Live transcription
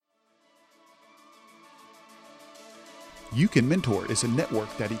You Can Mentor is a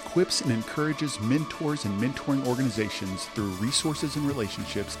network that equips and encourages mentors and mentoring organizations through resources and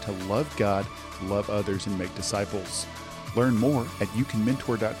relationships to love God, love others, and make disciples. Learn more at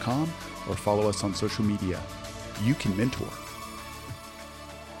youcanmentor.com or follow us on social media. You Can Mentor.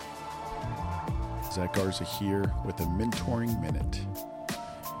 Zach Garza here with a Mentoring Minute.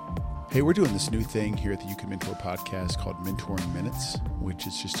 Hey, we're doing this new thing here at the You Can Mentor podcast called Mentoring Minutes, which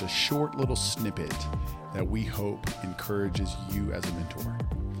is just a short little snippet that we hope encourages you as a mentor.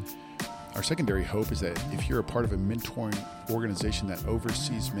 Our secondary hope is that if you're a part of a mentoring organization that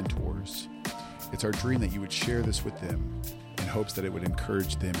oversees mentors, it's our dream that you would share this with them in hopes that it would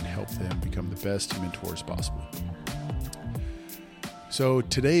encourage them and help them become the best mentors possible. So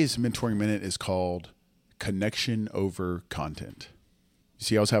today's Mentoring Minute is called Connection Over Content. You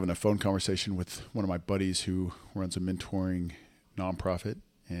see, I was having a phone conversation with one of my buddies who runs a mentoring nonprofit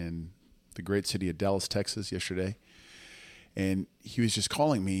in the great city of Dallas, Texas yesterday. And he was just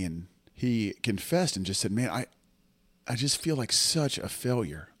calling me and he confessed and just said, man, I just feel like such a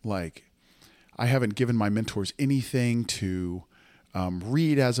failure. Like I haven't given my mentors anything to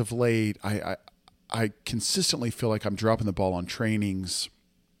read as of late. I consistently feel like I'm dropping the ball on trainings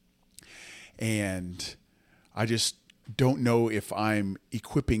and I just don't know if I'm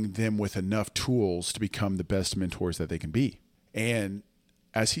equipping them with enough tools to become the best mentors that they can be. And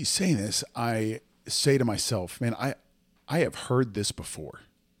as he's saying this, I say to myself, man, I have heard this before.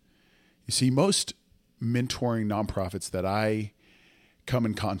 You see, most mentoring nonprofits that I come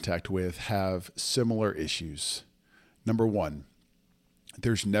in contact with have similar issues. Number one,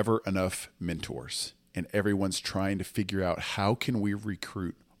 there's never enough mentors, and everyone's trying to figure out how can we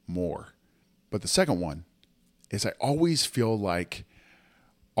recruit more. But the second one is I always feel like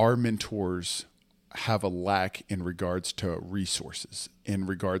our mentors have a lack in regards to resources, in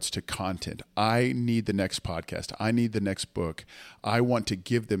regards to content. I need the next podcast. I need the next book. I want to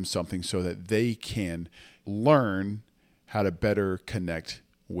give them something so that they can learn how to better connect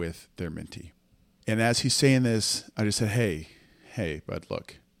with their mentee. And as he's saying this, I just said, hey, bud,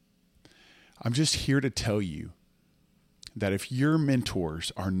 look, I'm just here to tell you that if your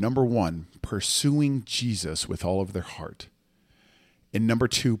mentors are, number one, pursuing Jesus with all of their heart, and number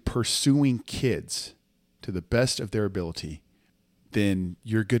two, pursuing kids to the best of their ability, then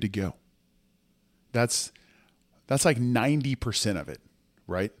you're good to go. That's like 90% of it,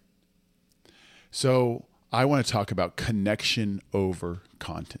 right? So I want to talk about connection over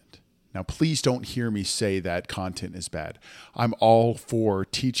content. Now, please don't hear me say that content is bad. I'm all for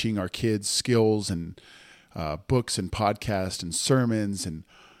teaching our kids skills and books and podcasts and sermons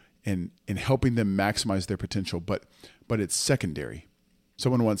and helping them maximize their potential, but it's secondary.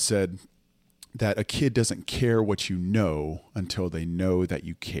 Someone once said that a kid doesn't care what you know until they know that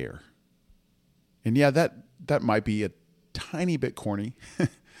you care. And yeah, that might be a tiny bit corny,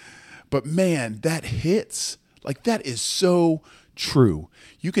 but man, that hits. Like that is so true.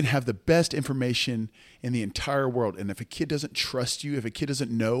 You can have the best information in the entire world. And if a kid doesn't trust you, if a kid doesn't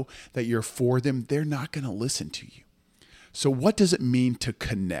know that you're for them, they're not going to listen to you. So what does it mean to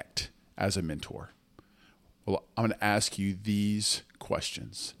connect as a mentor? Well, I'm going to ask you these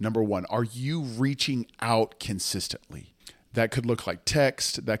questions. Number one, are you reaching out consistently? That could look like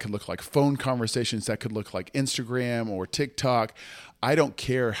text. That could look like phone conversations. That could look like Instagram or TikTok. I don't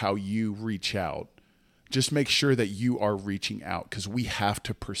care how you reach out. Just make sure that you are reaching out because we have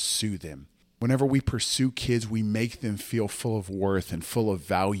to pursue them. Whenever we pursue kids, we make them feel full of worth and full of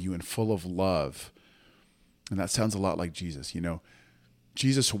value and full of love. And that sounds a lot like Jesus. You know,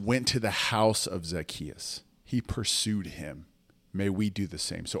 Jesus went to the house of Zacchaeus. He pursued him. May we do the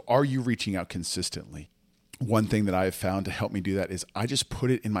same. So are you reaching out consistently? One thing that I have found to help me do that is I just put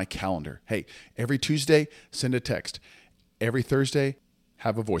it in my calendar. Hey, every Tuesday, send a text. Every Thursday,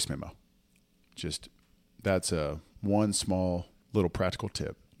 have a voice memo. That's one small little practical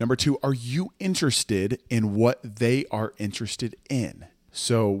tip. Number two, are you interested in what they are interested in?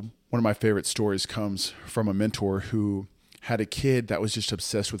 So one of my favorite stories comes from a mentor who had a kid that was just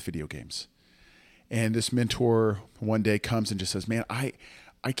obsessed with video games. And this mentor one day comes and just says, man, I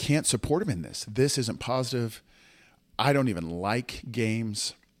can't support him in this. This isn't positive. I don't even like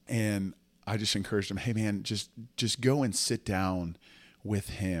games. And I just encouraged him, hey man, just go and sit down with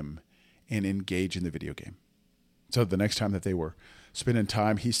him and engage in the video game. So the next time that they were spending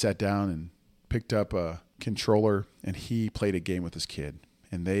time, he sat down and picked up a controller and he played a game with his kid.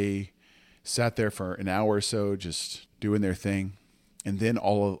 And they sat there for an hour or so just doing their thing. And then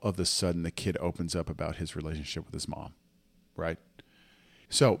all of a sudden, the kid opens up about his relationship with his mom, right?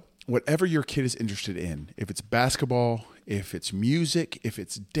 So whatever your kid is interested in, if it's basketball, if it's music, if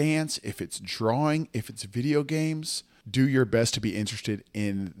it's dance, if it's drawing, if it's video games, do your best to be interested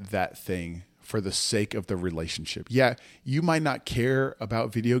in that thing for the sake of the relationship. Yeah, you might not care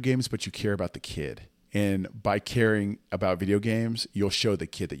about video games, but you care about the kid. And by caring about video games, you'll show the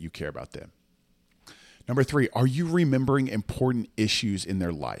kid that you care about them. Number 3, are you remembering important issues in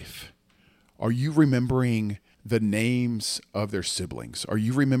their life? Are you remembering the names of their siblings? Are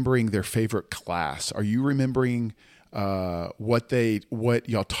you remembering their favorite class? Are you remembering what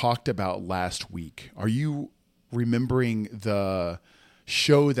y'all talked about last week? Are you remembering the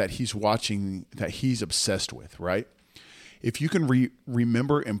show that he's watching that he's obsessed with, right? If you can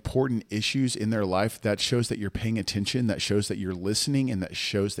remember important issues in their life, that shows that you're paying attention, that shows that you're listening, and that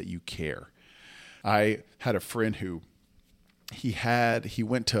shows that you care. I had a friend who he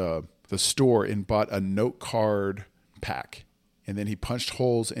went to the store and bought a note card pack, and then he punched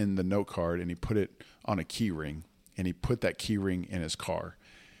holes in the note card and he put it on a key ring, and he put that key ring in his car.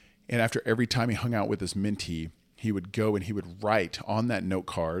 And after every time he hung out with his mentee, he would go and he would write on that note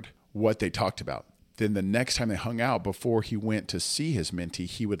card what they talked about. Then the next time they hung out, before he went to see his mentee,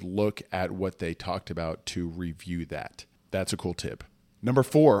 he would look at what they talked about to review that. That's a cool tip. Number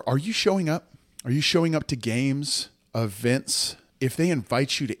 4, are you showing up? Are you showing up to games, events? If they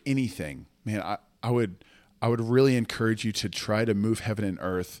invite you to anything, man, I would really encourage you to try to move heaven and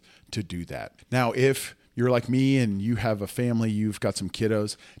earth to do that. Now, if you're like me and you have a family, you've got some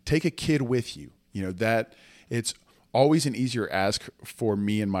kiddos, take a kid with you. You know, that it's always an easier ask for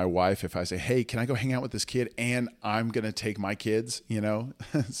me and my wife if I say, hey, can I go hang out with this kid? And I'm going to take my kids, you know?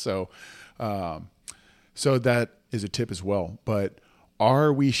 So that is a tip as well. But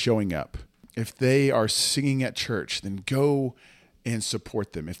are we showing up? If they are singing at church, then go and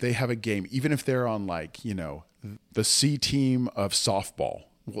support them. If they have a game, even if they're on the C team of softball,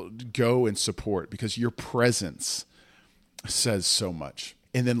 well, go and support, because your presence says so much.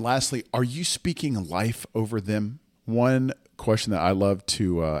 And then lastly, are you speaking life over them? One question that I love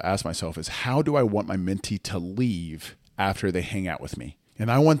to ask myself is, how do I want my mentee to leave after they hang out with me? And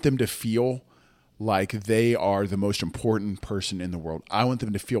I want them to feel like they are the most important person in the world. I want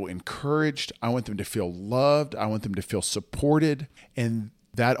them to feel encouraged. I want them to feel loved. I want them to feel supported. And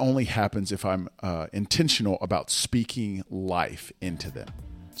that only happens if I'm intentional about speaking life into them.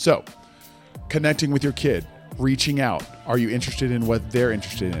 So, connecting with your kid, reaching out. Are you interested in what they're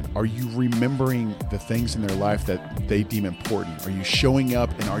interested in? Are you remembering the things in their life that they deem important? Are you showing up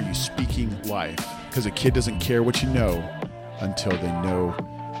and are you speaking life? Because a kid doesn't care what you know until they know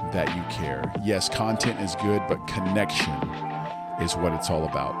that you care. Yes, content is good, but connection is what it's all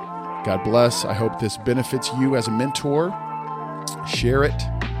about. God bless. I hope this benefits you as a mentor. Share it.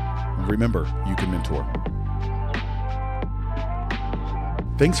 And remember, you can mentor.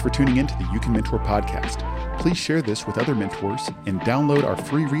 Thanks for tuning in to the You Can Mentor podcast. Please share this with other mentors and download our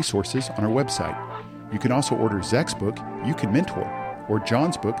free resources on our website. You can also order Zach's book, You Can Mentor, or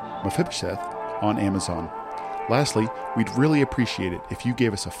John's book, Mephibosheth, on Amazon. Lastly, we'd really appreciate it if you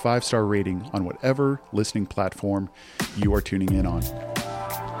gave us a 5-star rating on whatever listening platform you are tuning in on.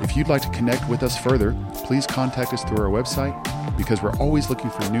 If you'd like to connect with us further, please contact us through our website, because we're always looking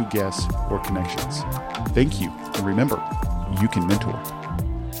for new guests or connections. Thank you, and remember, you can mentor.